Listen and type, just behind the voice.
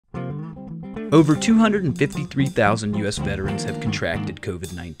Over 253,000 U.S. veterans have contracted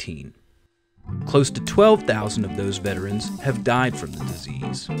COVID-19. Close to 12,000 of those veterans have died from the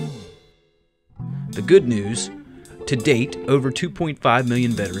disease. The good news, to date, over 2.5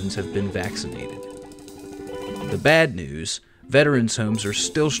 million veterans have been vaccinated. The bad news, veterans' homes are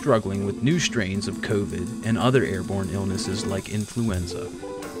still struggling with new strains of COVID and other airborne illnesses like influenza.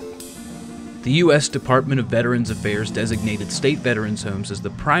 The U.S. Department of Veterans Affairs designated state veterans' homes as the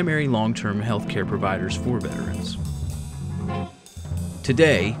primary long-term health care providers for veterans.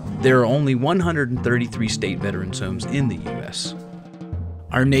 Today, there are only 133 state veterans' homes in the U.S.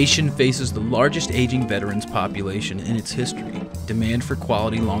 Our nation faces the largest aging veterans population in its history. Demand for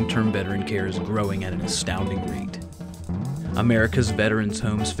quality long-term veteran care is growing at an astounding rate. America's veterans'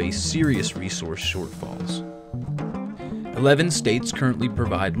 homes face serious resource shortfalls. 11 states currently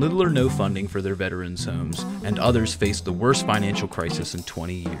provide little or no funding for their veterans' homes, and others face the worst financial crisis in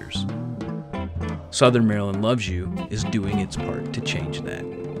 20 years. Southern Maryland Loves You is doing its part to change that.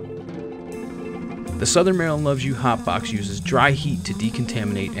 The Southern Maryland Loves You hot box uses dry heat to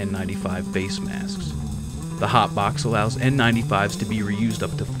decontaminate N95 face masks. The hot box allows N95s to be reused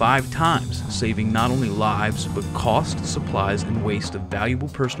up to 5 times, saving not only lives, but cost, supplies, and waste of valuable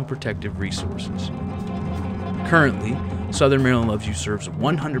personal protective resources. Currently, Southern Maryland Loves You serves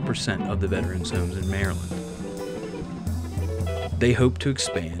 100% of the veterans' homes in Maryland. They hope to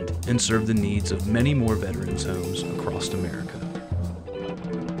expand and serve the needs of many more veterans' homes across America.